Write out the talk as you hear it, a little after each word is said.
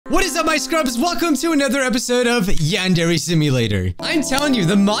What is up, my scrubs? Welcome to another episode of Yandere Simulator. I'm telling you,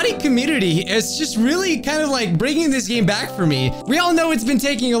 the modding community is just really kind of like bringing this game back for me. We all know it's been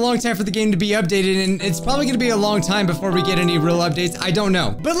taking a long time for the game to be updated, and it's probably going to be a long time before we get any real updates. I don't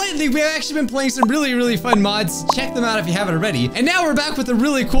know. But lately, we've actually been playing some really fun mods. Check them out if you haven't already. And now we're back with a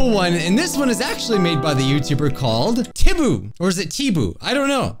really cool one, and this one is actually made by the YouTuber called Tibu. Or is it Tibu? I don't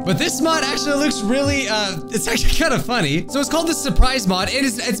know. But this mod actually looks really, it's actually kind of funny. So it's called the Surprise mod, and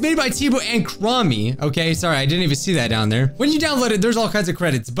it's made by Tibu and Crommy. Okay, sorry, I didn't even see that down there. When you download it, there's all kinds of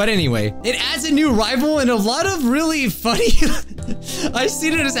credits. But anyway, it adds a new rival and a lot of really funny... I've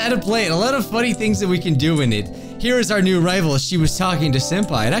seen it as how to play it. A lot of funny things that we can do in it. Here is our new rival. She was talking to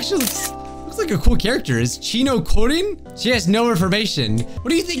Senpai. It actually looks like a cool character. Is Chino Korin? She has no information. What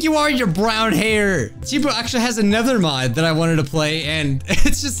do you think you are, your brown hair? Tibu actually has another mod that I wanted to play, and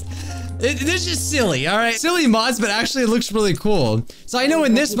it's just... It's just silly, all right? Silly mods, but actually it looks really cool. So I know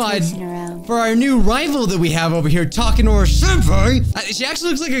in this mod, for our new rival that we have over here, talking to her senpai, she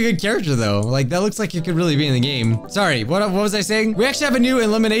actually looks like a good character though. Like that looks like it could really be in the game. Sorry, what was I saying? We actually have a new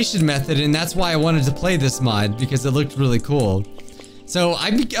elimination method, and that's why I wanted to play this mod, because it looked really cool. So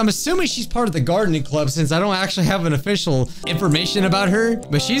I'm assuming she's part of the gardening club, since I don't actually have an official information about her,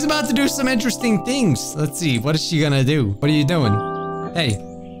 but she's about to do some interesting things. Let's see, what is she gonna do? What are you doing? Hey.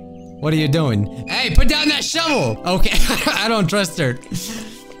 What are you doing? Hey, put down that shovel! Okay, I don't trust her.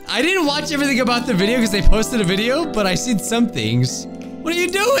 I didn't watch everything about the video because they posted a video, but I seen some things. What are you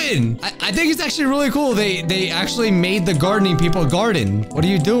doing? I think it's actually really cool. They actually made the gardening people garden. What are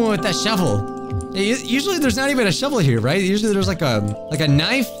you doing with that shovel? Hey, usually there's not even a shovel here, right? Usually there's like a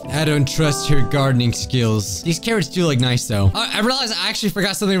knife. I don't trust her gardening skills. These carrots do look nice though. I realized I actually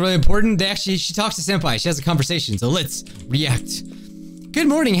forgot something really important. She talks to Senpai. She has a conversation, so let's react. Good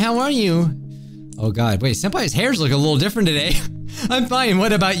morning, how are you? Oh god, wait, Senpai's hairs look a little different today. I'm fine,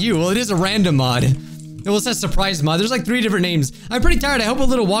 what about you? Well, it is a random mod. Well, it says surprise mod. There's like 3 different names. I'm pretty tired. I hope a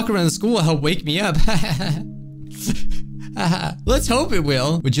little walk around the school will help wake me up. Let's hope it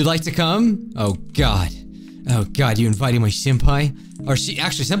will. Would you like to come? Oh god. Oh god, you inviting my senpai? Or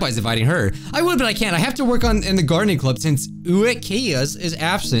senpai's inviting her. I would, but I can't. I have to work in the gardening club since Uekias is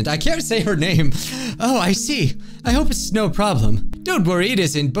absent. I can't say her name. Oh, I see. I hope it's no problem. Don't worry, it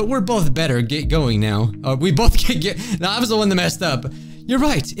isn't, but we're both better going now. We both get... No, I was the one that messed up. You're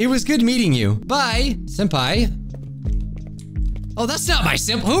right. It was good meeting you. Bye, senpai. Oh, that's not my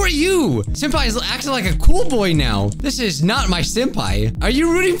senpai. Who are you? Senpai is acting like a cool boy now. This is not my senpai. Are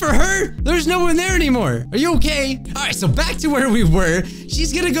you rooting for her? There's no one there anymore. Are you okay? All right, so back to where we were.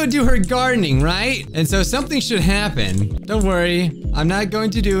 She's gonna go do her gardening, right? And so something should happen. Don't worry. I'm not going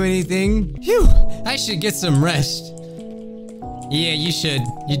to do anything. Phew. I should get some rest. Yeah, you should.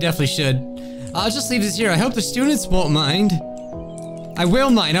 You definitely should. I'll just leave this here. I hope the students won't mind. I will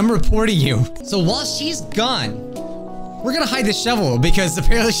mind. I'm reporting you. So while she's gone, we're gonna hide the shovel because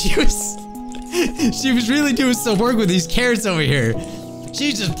apparently she was really doing some work with these carrots over here.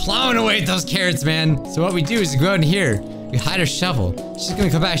 She's just plowing away at those carrots, man. So what we do is we go in here, we hide her shovel. She's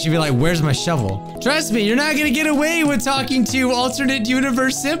gonna come back, she'll be like, where's my shovel? Trust me, you're not gonna get away with talking to alternate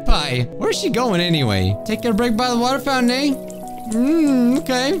universe senpai. Where's she going anyway? Taking a break by the water fountain, eh?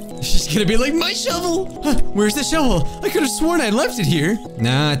 Okay. She's gonna be like, my shovel! Huh, where's the shovel? I could have sworn I left it here.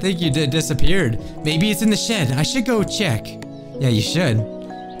 Nah, I think you disappeared. Maybe it's in the shed. I should go check. Yeah, you should.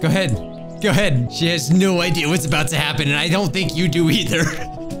 Go ahead. Go ahead. She has no idea what's about to happen, and I don't think you do either.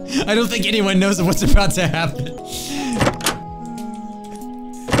 I don't think anyone knows what's about to happen.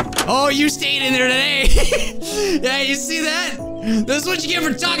 Oh, you stayed in there today. Yeah, you see that? That's what you get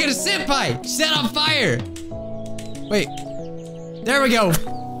for talking to senpai. Set on fire. Wait. There we go.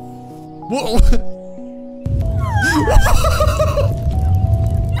 Whoa.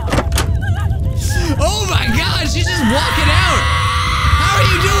 Oh my god, she's just walking out. How are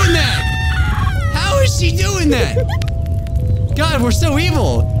you doing that? How is she doing that? God, we're so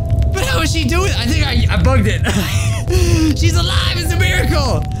evil. But how is she doing? I think I bugged it. She's alive, it's a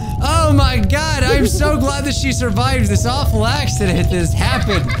miracle. Oh my god, I'm so glad that she survived this awful accident that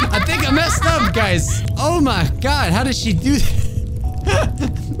happened. I think I messed up, guys. Oh my god, how did she do that?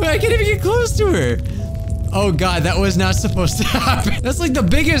 Wait, I can't even get close to her. Oh god, that was not supposed to happen. That's like the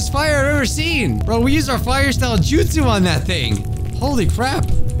biggest fire I've ever seen. Bro, we used our fire style jutsu on that thing. Holy crap.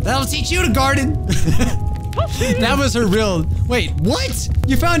 That'll teach you to garden. That was her real... Wait, what?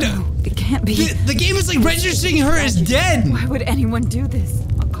 You found it? It can't be. The game is like registering her as dead. Why would anyone do this?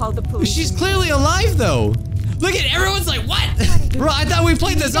 I'll call the police. She's clearly alive though. Look at everyone's like, what? Bro, I thought we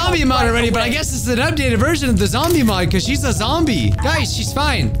played the zombie mod already, but I guess it's an updated version of the zombie mod because she's a zombie. Guys, she's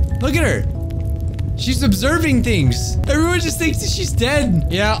fine. Look at her. She's observing things. Everyone just thinks that she's dead.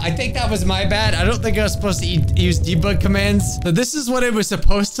 Yeah, I think that was my bad. I don't think I was supposed to use debug commands. So this is what it was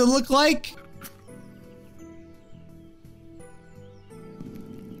supposed to look like.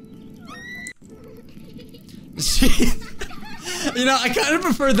 You know, I kind of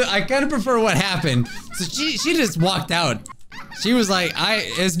prefer what happened. So she just walked out. She was like,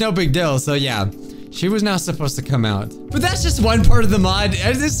 it's no big deal. So yeah, she was not supposed to come out. But that's just one part of the mod.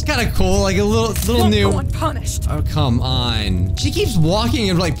 This is kind of cool, like a little new. Go unpunished. Oh, come on. She keeps walking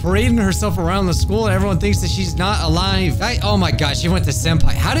and like parading herself around the school and everyone thinks that she's not alive. Oh my gosh, she went to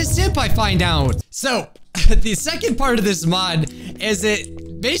Senpai. How did Senpai find out? So, the second part of this mod is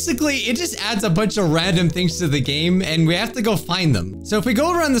basically, it just adds a bunch of random things to the game and we have to go find them. So if we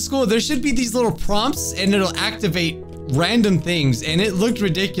go around the school, there should be these little prompts and it'll activate random things, and it looked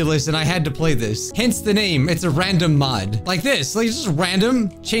ridiculous and I had to play this. Hence the name, it's a random mod. Like this, like just random,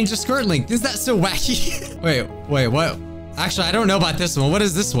 change the skirt length. Is that so wacky? wait, what? Actually, I don't know about this one. What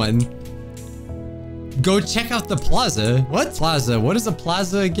is this one? Go check out the plaza. What? Plaza, what is a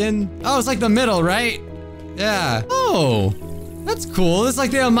plaza again? Oh, it's like the middle, right? Yeah. Oh, that's cool. It's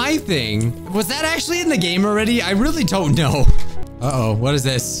like the my thing. Was that actually in the game already? I really don't know. Uh-oh, what is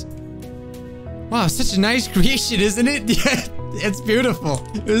this? Wow, such a nice creation, isn't it? Yeah, it's beautiful.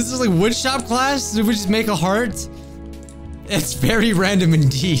 This is like woodshop class. Did we just make a heart? It's very random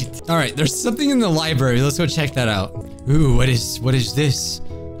indeed. All right, there's something in the library. Let's go check that out. Ooh, what is this?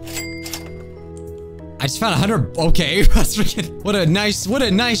 I just found 100. Okay, that's freaking. What a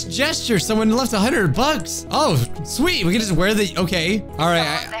nice gesture. Someone left $100. Oh, sweet. We can just wear the. Okay. All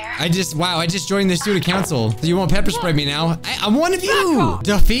right. I just joined the student council. So you won't pepper spray me now? I'm one of you.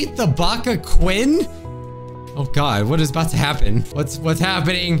 Defeat the Baka Quinn. Oh God, what is about to happen? What's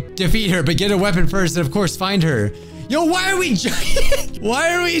happening? Defeat her, but get a weapon first, and of course find her. Yo, why are we giants?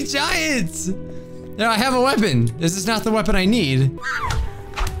 Why are we giants? There, I have a weapon. This is not the weapon I need.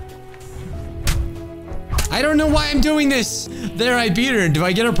 I don't know why I'm doing this. There, I beat her. Do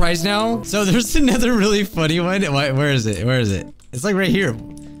I get a prize now? So there's another really funny one. Where is it? Where is it? It's like right here.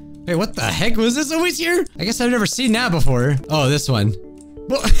 Wait, what the heck? Was this always here? I guess I've never seen that before. Oh, this one.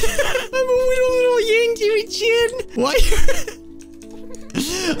 Well, I'm a little Yandere chin. Why?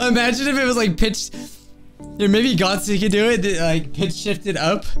 Imagine if it was like pitched. Yeah, maybe Gotsu could do it. Like pitch shifted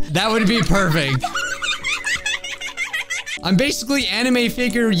up. That would be perfect. I'm basically anime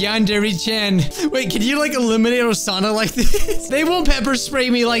figure Yandere-chan. Wait, can you like eliminate Osana like this? They won't pepper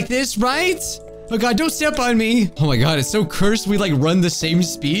spray me like this, right? Oh God, don't step on me. Oh my God, it's so cursed we like run the same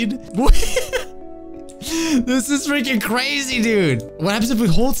speed. This is freaking crazy, dude. What happens if we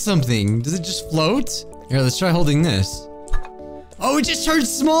hold something? Does it just float? Here, let's try holding this. Oh, it just turned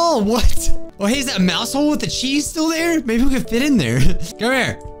small. What? Oh, hey, is that mouse hole with the cheese still there? Maybe we can fit in there. Come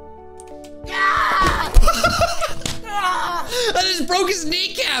here. I just broke his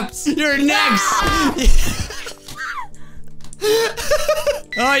kneecaps. You're next.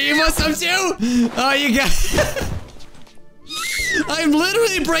 Oh, you want some too? Oh, you got. I'm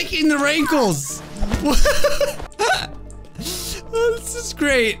literally breaking the wrinkles. Oh, this is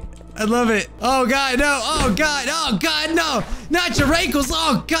great. I love it. Oh God, no. Oh God. Oh God, no. Not your ankles.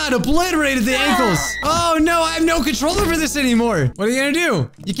 Oh God, obliterated the ankles. Oh no, I have no control over this anymore. What are you gonna do?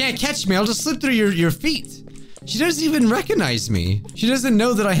 You can't catch me. I'll just slip through your feet. She doesn't even recognize me. She doesn't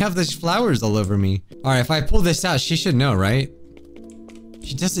know that I have these flowers all over me. All right, if I pull this out, she should know, right?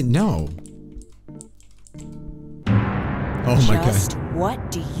 She doesn't know. Oh my God.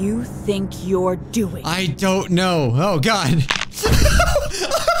 What do you think you're doing? I don't know. Oh God.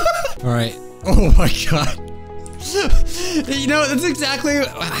 All right. Oh my God. You know, that's exactly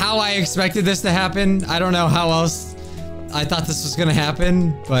how I expected this to happen. I don't know how else I thought this was gonna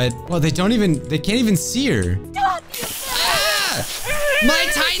happen, but well, they can't even see her. Ah! My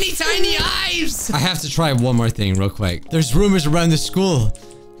tiny eyes! I have to try one more thing real quick. There's rumors around the school.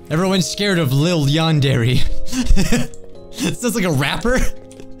 Everyone's scared of Lil Yandere. Sounds like a rapper.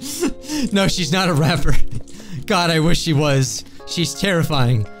 No, she's not a rapper. God, I wish she was. She's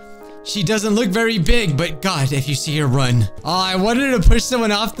terrifying. She doesn't look very big, but God, if you see her run. Oh, I wanted to push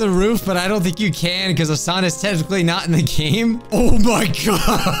someone off the roof, but I don't think you can because Osana's technically not in the game. Oh my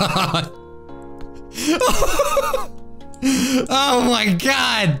God. Oh my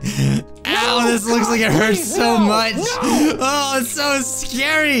God. Ow, this looks like it hurts so much. Oh, it's so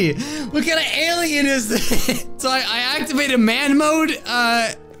scary. What kind of alien is this? So I activated man mode,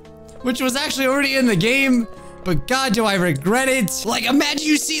 which was actually already in the game. But God, do I regret it. Like, imagine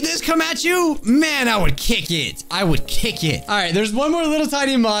you see this come at you. Man, I would kick it. I would kick it. All right, there's one more little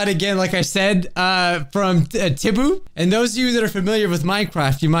tiny mod, again, like I said, from Tibu. And those of you that are familiar with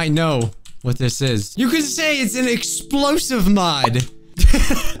Minecraft, you might know what this is. You could say it's an explosive mod.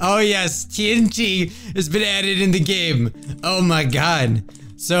 Oh yes, TNT has been added in the game. Oh my god.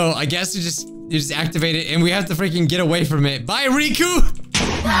 So I guess you just activate it and we have to freaking get away from it. Bye, Riku!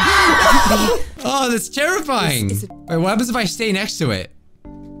 Oh, that's terrifying. Wait, what happens if I stay next to it?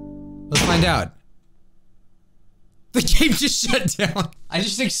 Let's find out. The game just shut down. I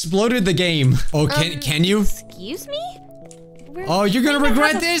just exploded the game. Oh, can you? Excuse me? Oh, you're gonna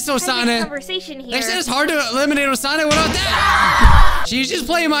regret this, Osana. Conversation here. They said it's hard to eliminate Osana without that. She's just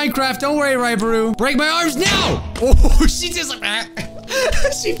playing Minecraft. Don't worry, right, Bijuu? Break my arms now. Oh, she just like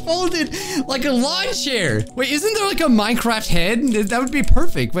she folded like a lawn chair. Wait, isn't there like a Minecraft head? That would be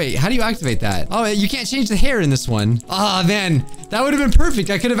perfect. Wait, how do you activate that? Oh, you can't change the hair in this one. Ah, man, that would have been perfect.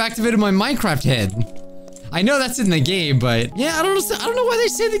 I could have activated my Minecraft head. I know that's in the game, but yeah, I don't know why they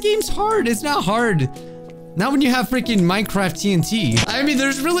say the game's hard. It's not hard. Not when you have freaking Minecraft TNT. I mean,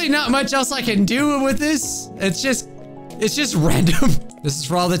 there's really not much else I can do with this. It's just random. This is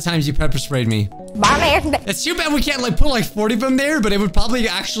for all the times you pepper sprayed me. It's too bad we can't like put like 40 of them there, but it would probably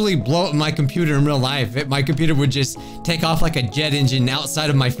actually blow up my computer in real life. My computer would just take off like a jet engine outside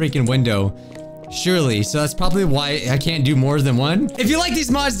of my freaking window. Surely, so that's probably why I can't do more than one. If you like these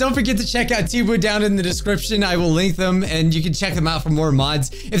mods, don't forget to check out Tibu down in the description. I will link them and you can check them out for more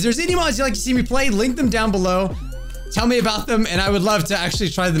mods. If there's any mods you'd like to see me play, link them down below. Tell me about them and I would love to actually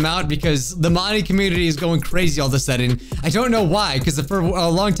try them out because the modding community is going crazy all of a sudden. I don't know why, because for a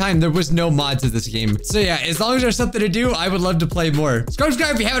long time there was no mods of this game. So yeah, as long as there's something to do, I would love to play more.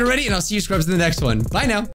 Subscribe if you haven't already and I'll see you scrubs in the next one. Bye now.